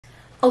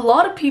A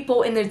lot of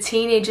people in their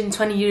teenage and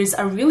 20 years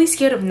are really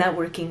scared of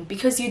networking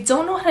because you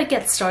don't know how to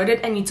get started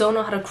and you don't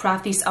know how to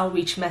craft these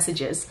outreach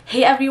messages.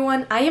 Hey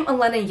everyone, I am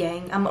Elena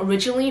Yang. I'm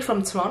originally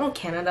from Toronto,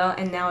 Canada,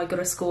 and now I go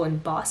to school in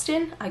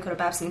Boston. I go to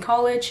Babson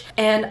College,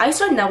 and I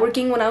started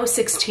networking when I was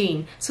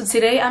 16. So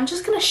today I'm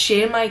just gonna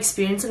share my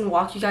experience and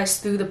walk you guys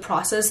through the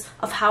process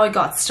of how I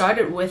got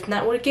started with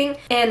networking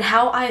and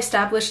how I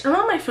established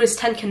around my first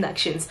 10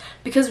 connections.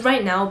 Because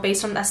right now,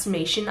 based on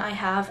estimation, I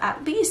have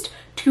at least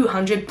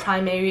 200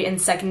 primary and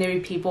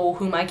secondary people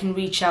whom I can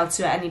reach out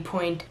to at any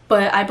point.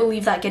 But I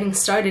believe that getting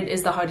started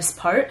is the hardest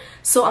part.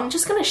 So I'm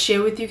just gonna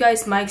share with you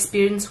guys my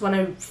experience when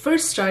I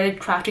first started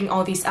crafting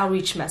all these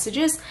outreach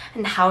messages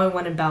and how I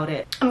went about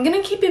it. I'm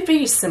gonna keep it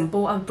very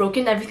simple. I've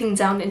broken everything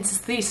down into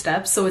 3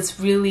 steps so it's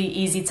really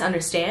easy to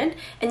understand.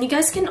 And you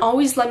guys can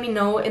always let me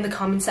know in the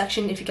comment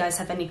section if you guys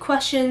have any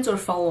questions or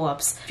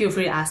follow-ups. Feel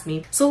free to ask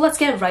me. So let's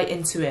get right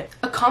into it.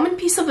 A common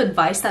piece of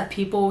advice that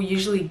people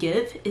usually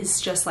give is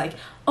just like,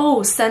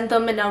 oh, send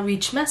them an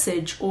outreach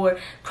message, or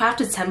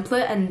craft a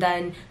template and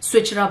then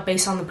switch it up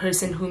based on the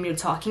person whom you're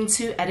talking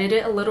to, edit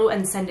it a little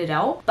and send it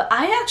out. But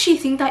I actually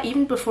think that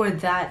even before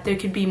that, there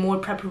could be more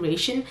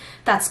preparation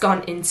that's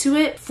gone into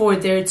it for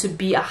there to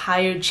be a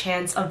higher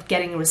chance of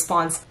getting a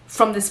response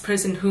from this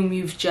person whom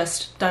you've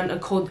just done a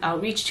cold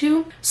outreach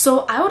to.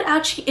 So I would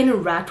actually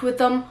interact with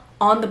them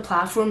on the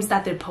platforms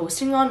that they're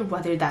posting on,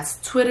 whether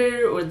that's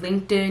Twitter or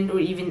LinkedIn or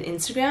even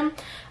Instagram.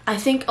 I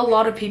think a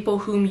lot of people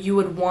whom you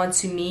would want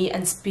to meet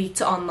and speak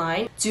to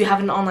online do have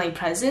an online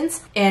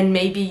presence, and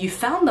maybe you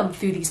found them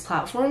through these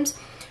platforms.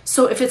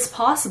 So if it's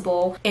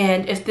possible,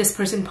 and if this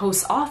person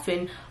posts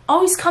often,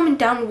 always comment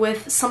down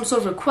with some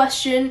sort of a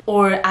question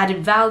or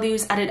added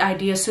values, added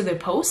ideas to their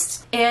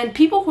posts. And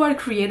people who are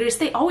creators,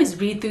 they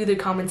always read through their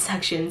comment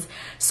sections.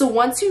 So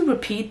once you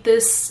repeat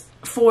this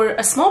for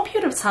a small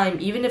period of time,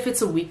 even if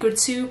it's a week or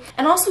two,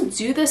 and also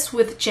do this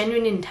with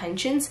genuine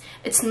intentions,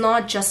 it's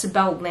not just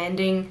about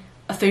landing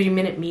a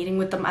 30-minute meeting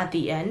with them at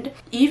the end.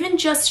 Even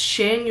just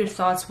sharing your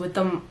thoughts with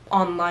them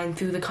online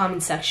through the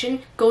comment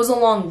section goes a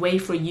long way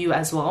for you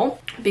as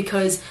well,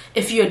 because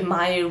if you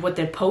admire what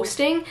they're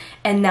posting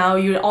and now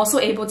you're also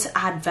able to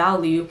add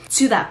value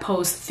to that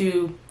post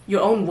through your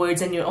own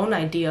words and your own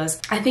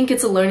ideas, I think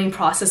it's a learning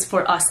process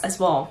for us as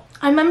well.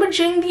 I remember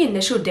during the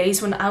initial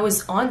days when I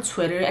was on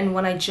Twitter and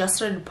when I just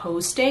started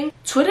posting,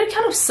 Twitter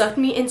kind of sucked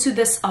me into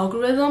this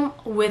algorithm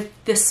with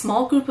this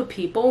small group of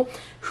people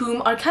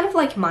whom are kind of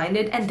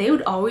like-minded, and they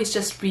would always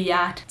just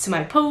react to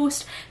my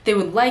post, they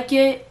would like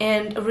it,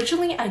 and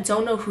originally I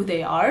don't know who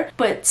they are,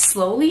 but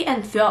slowly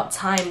and throughout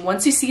time,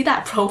 once you see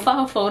that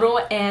profile photo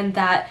and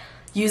that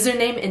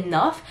username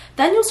enough,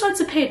 then you'll start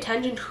to pay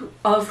attention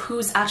of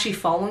who's actually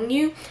following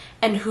you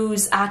and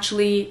who's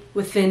actually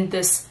within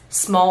this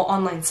small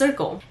online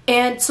circle.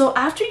 And so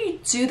after you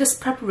do this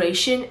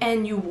preparation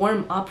and you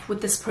warm up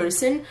with this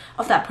person,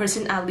 of that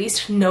person at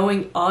least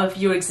knowing of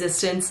your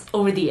existence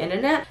over the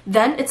internet,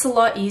 then it's a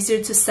lot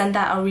easier to send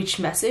that outreach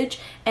message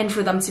and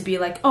for them to be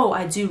like, oh,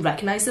 I do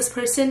recognize this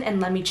person and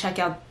let me check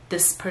out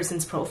this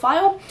person's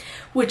profile.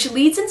 Which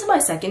leads into my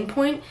second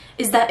point,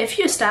 is that if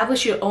you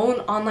establish your own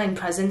online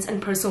presence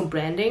and personal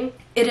branding,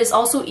 it is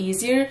also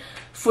easier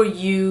for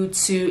you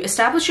to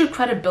establish your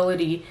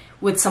credibility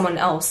with someone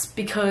else,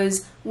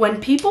 because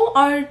when people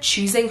are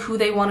choosing who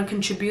they want to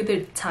contribute their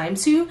time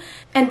to,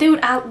 and they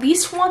would at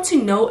least want to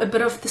know a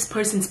bit of this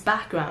person's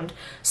background.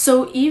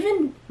 So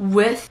even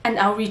with an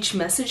outreach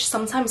message,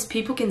 sometimes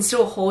people can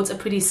still hold a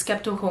pretty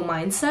skeptical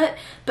mindset,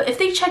 but if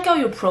they check out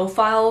your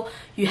profile,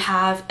 you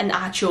have an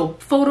actual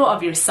photo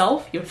of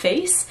yourself, your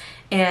face,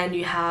 and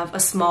you have a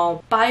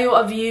small bio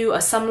of you,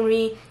 a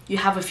summary, you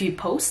have a few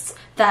posts,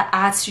 that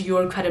adds to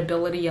your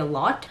credibility a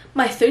lot.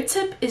 My third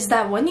tip is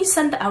that when you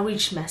send the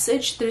outreach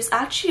message, there's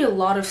actually a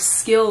lot of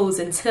skills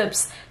and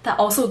tips that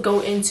also go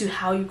into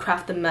how you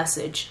craft the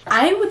message.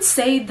 I would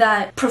say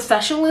that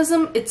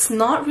professionalism, it's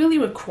not really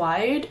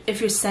required if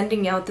you're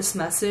sending out this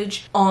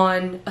message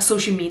on a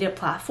social media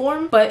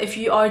platform, but if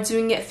you are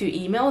doing it through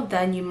email,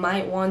 then you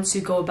might want to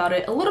go about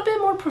it a little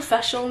bit more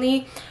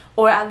professionally,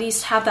 or at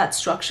least have that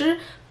structure.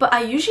 But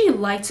I usually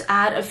like to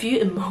add a few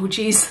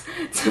emojis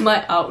to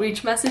my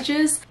outreach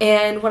messages,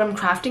 and when I'm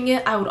crafting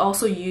it, I would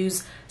also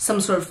use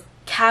some sort of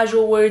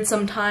casual words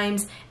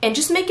sometimes and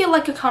just make it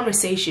like a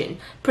conversation.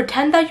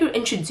 Pretend that you're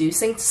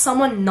introducing to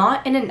someone,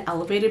 not in an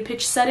elevator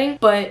pitch setting,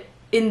 but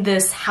in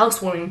this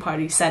housewarming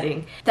party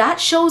setting. That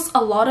shows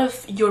a lot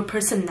of your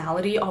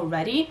personality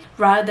already,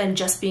 rather than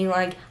just being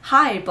like,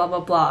 hi, blah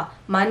blah blah,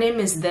 my name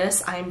is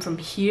this, I'm from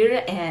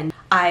here, and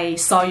I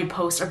saw you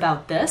post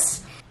about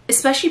this.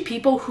 Especially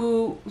people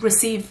who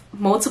receive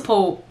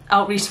multiple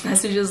outreach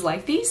messages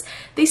like these,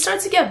 they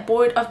start to get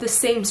bored of the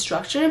same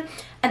structure,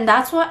 and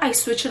that's why I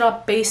switch it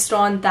up based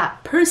on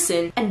that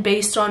person and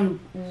based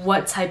on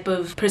what type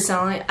of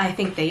personality I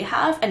think they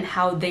have and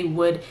how they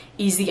would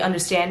easily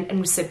understand and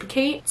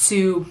reciprocate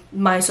to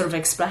my sort of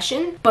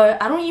expression.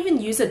 But I don't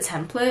even use a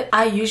template.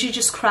 I usually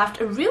just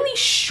craft a really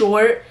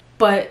short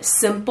but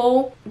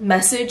simple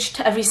message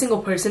to every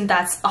single person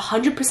that's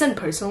 100%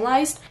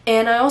 personalized.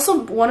 And I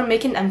also want to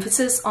make an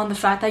emphasis on the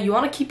fact that you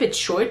want to keep it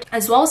short,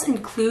 as well as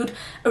include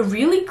a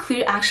really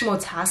clear actionable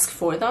task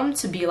for them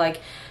to be like,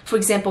 for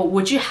example,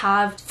 would you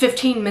have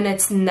 15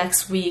 minutes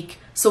next week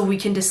so we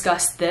can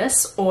discuss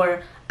this?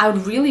 Or I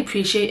would really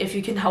appreciate if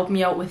you can help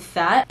me out with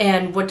that.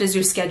 And what does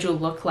your schedule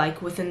look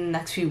like within the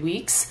next few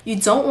weeks? You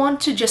don't want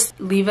to just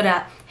leave it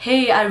at,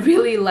 hey, I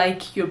really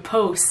like your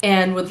post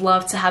and would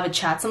love to have a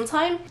chat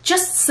sometime.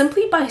 Just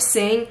simply by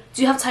saying,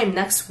 do you have time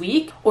next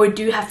week? Or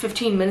do you have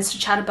 15 minutes to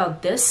chat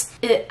about this?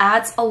 It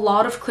adds a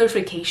lot of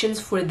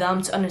clarifications for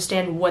them to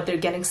understand what they're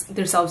getting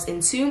themselves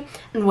into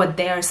and what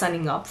they are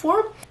signing up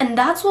for. And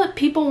that's what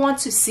people want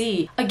to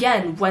see,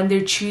 again, when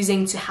they're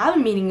choosing to have a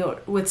meeting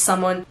with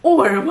someone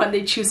or when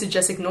they choose to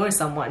just ignore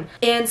someone.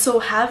 And so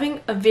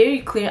having a very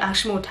clear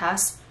actionable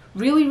task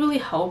really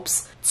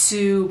helps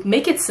to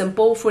make it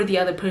simple for the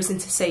other person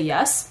to say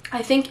yes.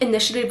 I think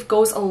initiative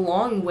goes a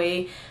long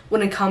way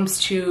when it comes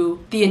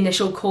to the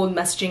initial cold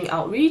messaging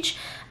outreach.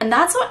 And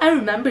that's what I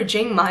remember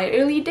during my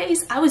early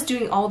days. I was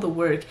doing all the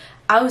work.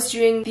 I was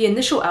doing the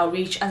initial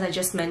outreach, as I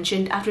just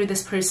mentioned. After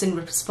this person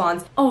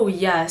responds, oh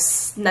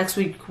yes, next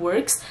week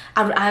works,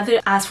 I would either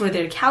ask for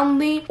their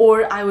calendar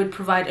or I would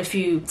provide a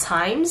few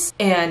times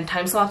and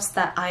time slots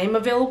that I am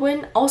available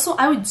in. Also,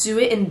 I would do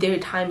it in their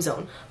time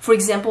zone. For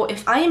example,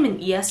 if I am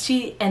in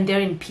EST and they're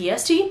in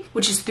PST,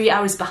 which is 3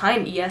 hours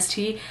behind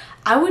EST,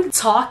 I would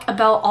talk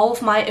about all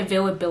of my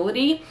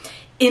availability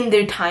in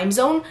their time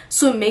zone,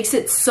 so it makes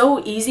it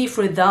so easy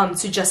for them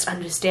to just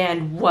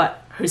understand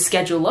what her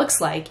schedule looks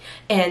like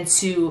and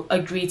to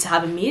agree to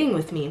have a meeting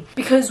with me.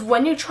 Because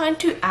when you're trying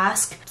to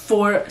ask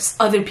for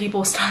other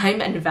people's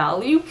time and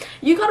value,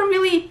 you gotta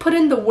really put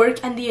in the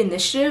work and the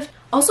initiative.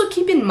 Also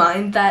keep in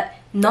mind that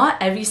not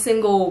every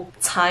single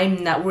time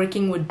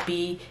networking would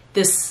be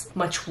this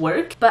much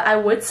work, but I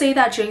would say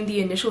that during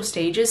the initial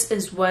stages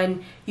is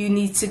when you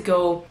need to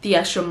go the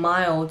extra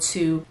mile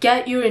to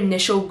get your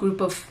initial group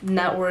of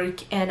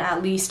network and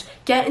at least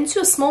get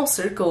into a small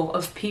circle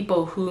of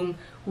people whom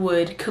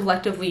would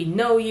collectively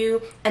know you.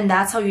 And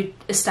that's how you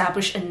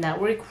establish a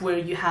network where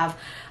you have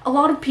a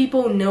lot of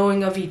people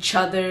knowing of each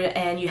other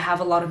and you have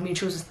a lot of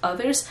mutuals with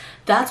others.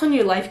 That's when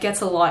your life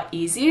gets a lot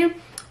easier.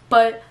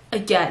 But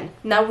again,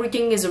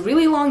 networking is a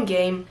really long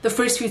game. The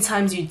first few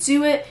times you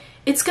do it,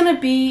 it's gonna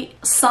be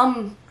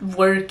some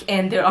work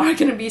and there are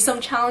gonna be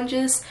some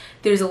challenges.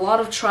 There's a lot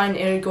of try and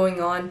error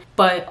going on,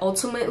 but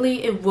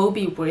ultimately it will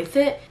be worth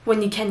it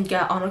when you can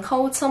get on a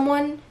call with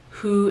someone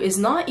who is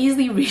not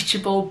easily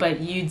reachable, but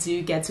you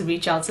do get to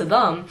reach out to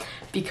them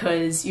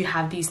because you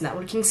have these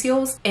networking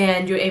skills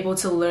and you're able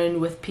to learn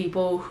with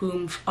people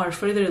who are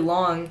further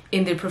along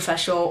in their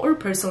professional or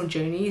personal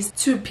journeys.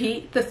 To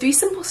repeat, the 3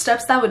 simple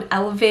steps that would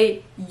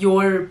elevate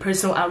your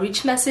personal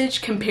outreach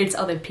message compared to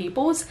other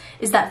people's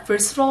is that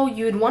first of all,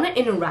 you would want to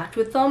interact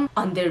with them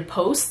on their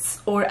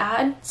posts or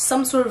add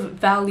some sort of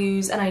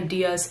values and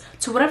ideas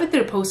to whatever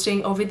they're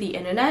posting over the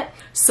internet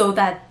so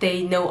that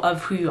they know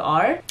of who you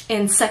are.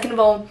 And second of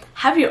all,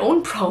 have your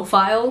own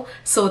profile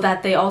so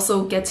that they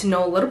also get to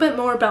know a little bit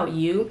more about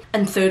you.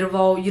 And third of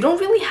all, you don't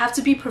really have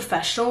to be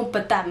professional,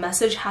 but that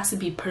message has to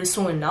be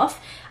personal enough,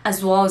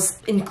 as well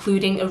as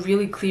including a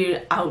really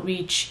clear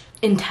outreach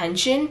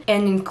intention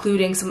and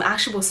including some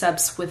actionable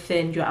steps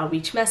within your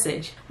outreach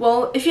message.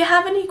 Well, if you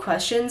have any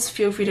questions,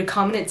 feel free to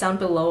comment it down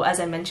below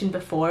as I mentioned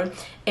before,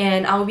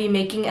 and I'll be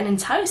making an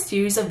entire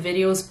series of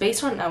videos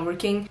based on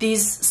networking.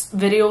 These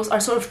videos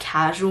are sort of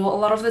casual a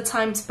lot of the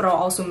times, but I'll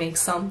also make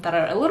some that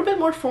are a little bit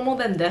more formal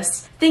than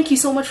this. Thank you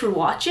so much for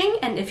watching,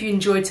 and if you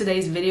enjoyed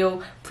today's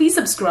video, please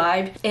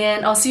subscribe,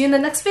 and I'll see you in the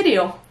next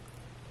video.